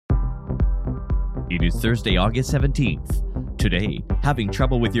It is Thursday, August 17th. Today, having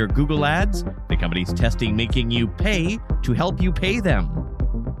trouble with your Google ads? The company's testing making you pay to help you pay them.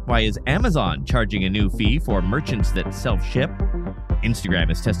 Why is Amazon charging a new fee for merchants that self-ship?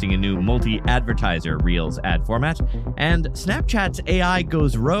 Instagram is testing a new multi-advertiser Reels ad format. And Snapchat's AI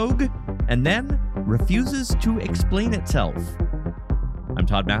goes rogue and then refuses to explain itself. I'm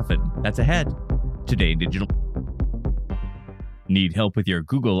Todd Maffin. That's ahead today in Digital. Need help with your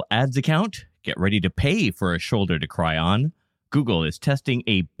Google Ads account? Get ready to pay for a shoulder to cry on. Google is testing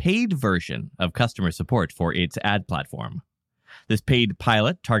a paid version of customer support for its ad platform. This paid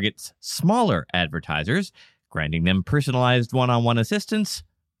pilot targets smaller advertisers, granting them personalized one-on-one assistance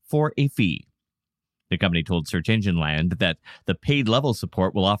for a fee. The company told Search Engine Land that the paid level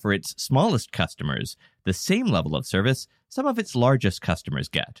support will offer its smallest customers the same level of service some of its largest customers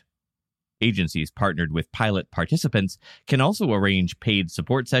get. Agencies partnered with pilot participants can also arrange paid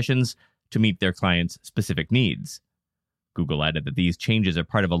support sessions to meet their clients' specific needs. Google added that these changes are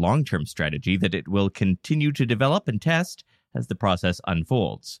part of a long-term strategy that it will continue to develop and test as the process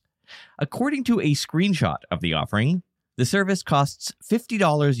unfolds. According to a screenshot of the offering, the service costs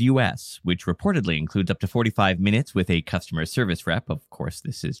 $50 US, which reportedly includes up to 45 minutes with a customer service rep. Of course,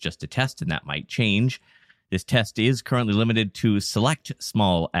 this is just a test and that might change. This test is currently limited to select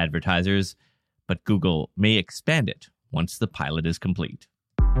small advertisers, but Google may expand it once the pilot is complete.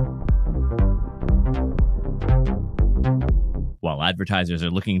 While advertisers are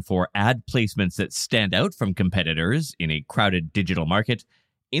looking for ad placements that stand out from competitors in a crowded digital market,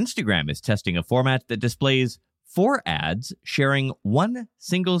 Instagram is testing a format that displays 4 ads sharing one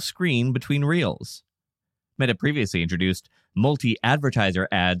single screen between reels. Meta previously introduced multi-advertiser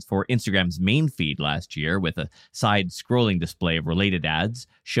ads for Instagram's main feed last year with a side-scrolling display of related ads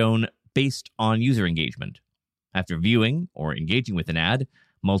shown based on user engagement. After viewing or engaging with an ad,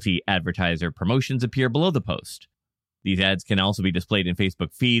 multi-advertiser promotions appear below the post. These ads can also be displayed in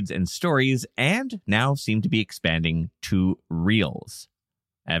Facebook feeds and stories, and now seem to be expanding to Reels.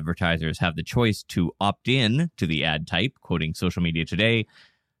 Advertisers have the choice to opt in to the ad type, quoting Social Media Today.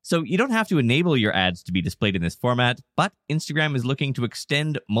 So you don't have to enable your ads to be displayed in this format, but Instagram is looking to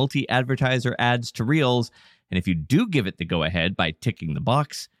extend multi-advertiser ads to Reels, and if you do give it the go-ahead by ticking the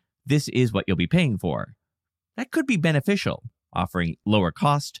box, this is what you'll be paying for. That could be beneficial, offering lower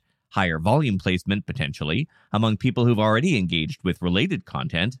cost, higher volume placement potentially among people who've already engaged with related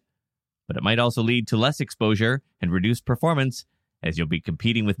content, but it might also lead to less exposure and reduced performance as you'll be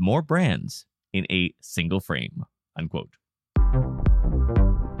competing with more brands in a single frame, unquote.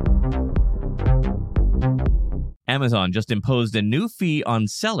 Amazon just imposed a new fee on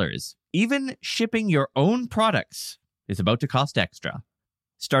sellers. Even shipping your own products is about to cost extra.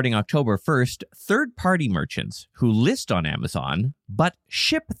 Starting October 1st, third-party merchants who list on Amazon but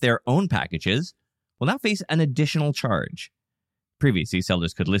ship their own packages will now face an additional charge. Previously,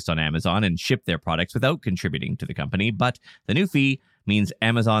 sellers could list on Amazon and ship their products without contributing to the company, but the new fee means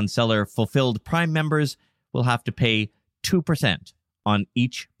Amazon seller fulfilled Prime members will have to pay 2% on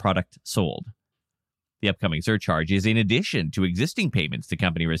each product sold. The upcoming surcharge is in addition to existing payments the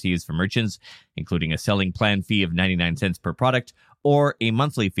company receives from merchants, including a selling plan fee of 99 cents per product or a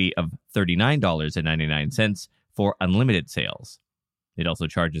monthly fee of $39.99 for unlimited sales. It also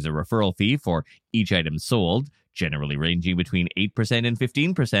charges a referral fee for each item sold, generally ranging between 8% and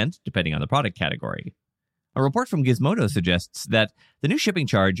 15%, depending on the product category. A report from Gizmodo suggests that the new shipping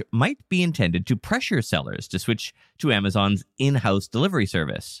charge might be intended to pressure sellers to switch to Amazon's in-house delivery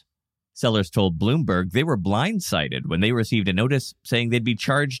service. Sellers told Bloomberg they were blindsided when they received a notice saying they'd be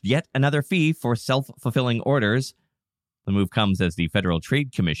charged yet another fee for self-fulfilling orders. The move comes as the Federal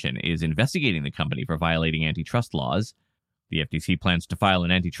Trade Commission is investigating the company for violating antitrust laws. The FTC plans to file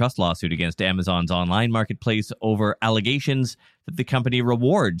an antitrust lawsuit against Amazon's online marketplace over allegations that the company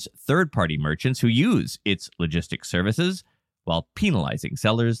rewards third-party merchants who use its logistics services while penalizing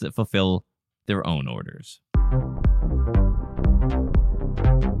sellers that fulfill their own orders.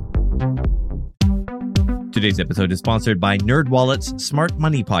 Today's episode is sponsored by NerdWallet's Smart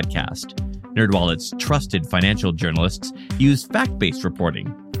Money Podcast. NerdWallet's trusted financial journalists use fact-based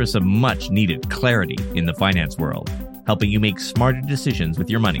reporting for some much-needed clarity in the finance world, helping you make smarter decisions with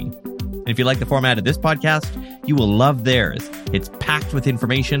your money. And if you like the format of this podcast, you will love theirs. It's packed with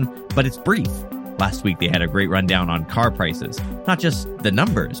information, but it's brief. Last week, they had a great rundown on car prices. Not just the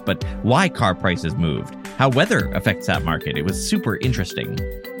numbers, but why car prices moved, how weather affects that market. It was super interesting.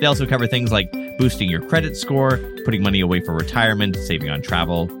 They also cover things like boosting your credit score, putting money away for retirement, saving on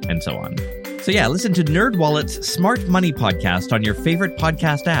travel, and so on. So yeah, listen to NerdWallet's Smart Money Podcast on your favorite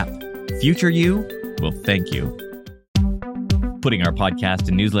podcast app. Future you will thank you. Putting our podcast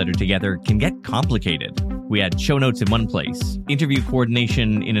and newsletter together can get complicated. We had show notes in one place, interview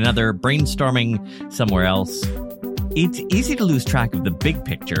coordination in another, brainstorming somewhere else. It's easy to lose track of the big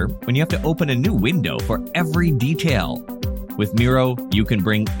picture when you have to open a new window for every detail. With Miro, you can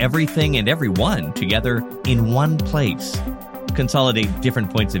bring everything and everyone together in one place, consolidate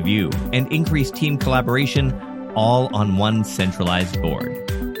different points of view, and increase team collaboration all on one centralized board.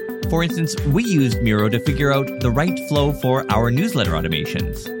 For instance, we used Miro to figure out the right flow for our newsletter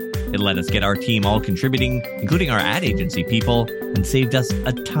automations. It let us get our team all contributing, including our ad agency people, and saved us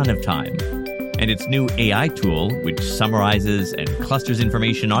a ton of time. And its new AI tool, which summarizes and clusters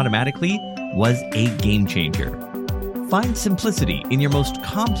information automatically, was a game changer. Find simplicity in your most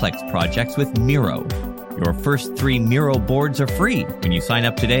complex projects with Miro. Your first 3 Miro boards are free when you sign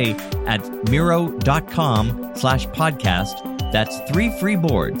up today at Miro.com/podcast. That's 3 free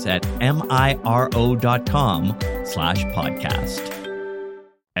boards at Miro.com/podcast.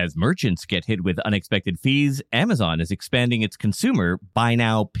 As merchants get hit with unexpected fees, Amazon is expanding its consumer buy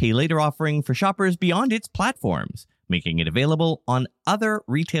now, pay later offering for shoppers beyond its platforms, making it available on other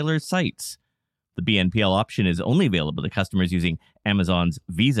retailers' sites. The BNPL option is only available to customers using Amazon's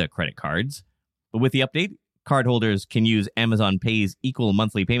Visa credit cards. But with the update, cardholders can use Amazon Pay's equal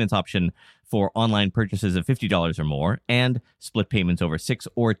monthly payments option for online purchases of $50 or more and split payments over 6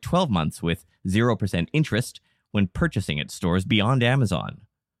 or 12 months with 0% interest when purchasing at stores beyond Amazon.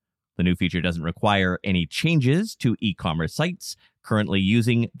 The new feature doesn't require any changes to e-commerce sites currently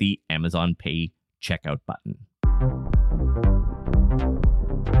using the Amazon Pay checkout button.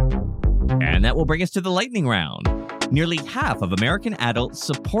 And that will bring us to the lightning round. Nearly half of American adults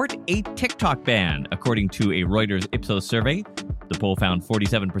support a TikTok ban, according to a Reuters Ipsos survey. The poll found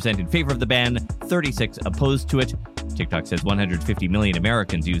 47% in favor of the ban, 36% opposed to it. TikTok says 150 million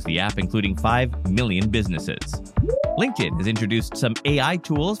Americans use the app, including 5 million businesses. LinkedIn has introduced some AI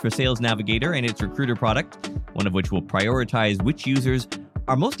tools for Sales Navigator and its recruiter product, one of which will prioritize which users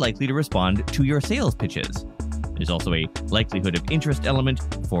are most likely to respond to your sales pitches. There's also a likelihood of interest element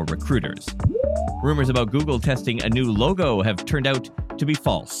for recruiters. Rumors about Google testing a new logo have turned out to be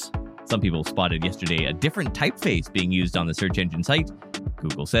false. Some people spotted yesterday a different typeface being used on the search engine site.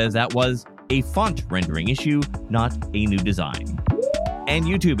 Google says that was a font rendering issue, not a new design. And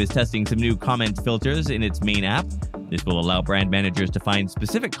YouTube is testing some new comment filters in its main app. This will allow brand managers to find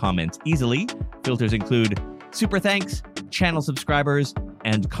specific comments easily. Filters include super thanks, channel subscribers,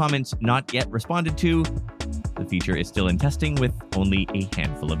 and comments not yet responded to. The feature is still in testing with only a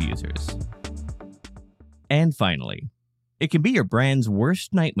handful of users. And finally, it can be your brand's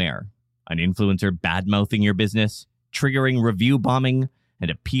worst nightmare. An influencer bad-mouthing your business, triggering review bombing,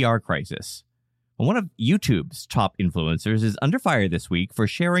 and a PR crisis. One of YouTube's top influencers is under fire this week for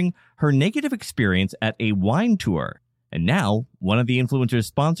sharing her negative experience at a wine tour. And now, one of the influencer's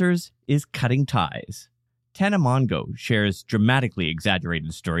sponsors is cutting ties. Tana Mongo shares dramatically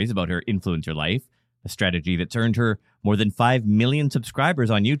exaggerated stories about her influencer life, a strategy that's earned her more than 5 million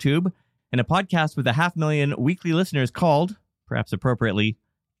subscribers on YouTube, and a podcast with 500,000 weekly listeners called, perhaps appropriately,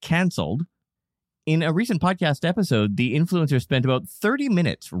 Cancelled. In a recent podcast episode, the influencer spent about 30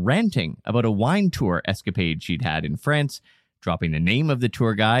 minutes ranting about a wine tour escapade she'd had in France, dropping the name of the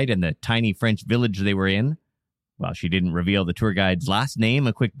tour guide and the tiny French village they were in. While she didn't reveal the tour guide's last name,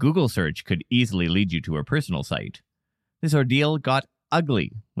 a quick Google search could easily lead you to her personal site. This ordeal got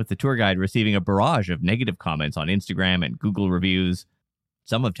ugly, with the tour guide receiving a barrage of negative comments on Instagram and Google reviews.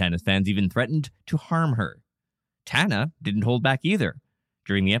 Some of Tana's fans even threatened to harm her. Tana didn't hold back either.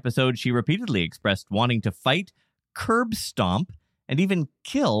 During the episode, she repeatedly expressed wanting to fight, curb stomp, and even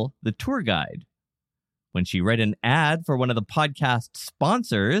kill the tour guide. When she read an ad for one of the podcast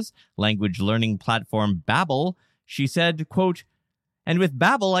sponsors, language learning platform Babbel, she said, quote, "And with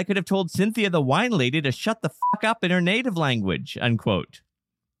Babbel, I could have told Cynthia the wine lady to shut the fuck up in her native language," unquote.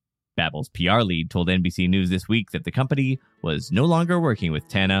 Babbel's PR lead told NBC News this week that the company was no longer working with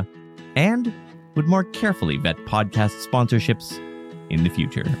Tana and would more carefully vet podcast sponsorships in the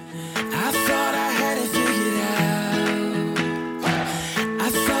future. I thought I had it figured out. I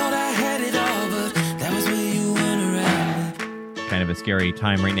thought I had it all, but that was when you weren't around. Kind of a scary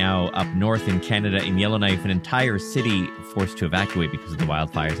time right now up north in Canada. In Yellowknife, an entire city forced to evacuate because of the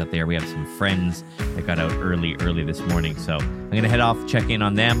wildfires up there. We have some friends that got out early this morning. So I'm going to head off, check in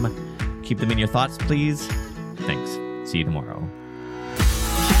on them. Keep them in your thoughts, please. Thanks. See you tomorrow.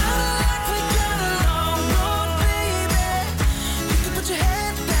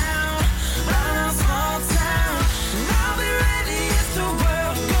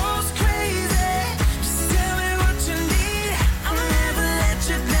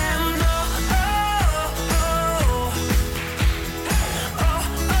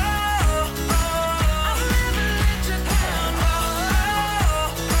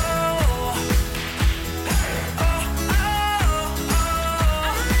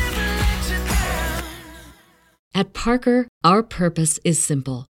 At Parker, our purpose is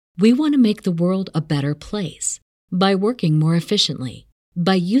simple. We want to make the world a better place by working more efficiently,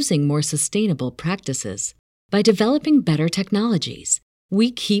 by using more sustainable practices, by developing better technologies. We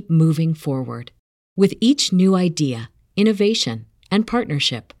keep moving forward. With each new idea, innovation, and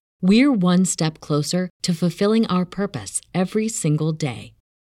partnership, we're one step closer to fulfilling our purpose every single day.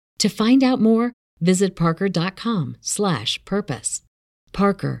 To find out more, visit parker.com/purpose.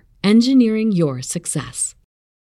 Parker, engineering your success.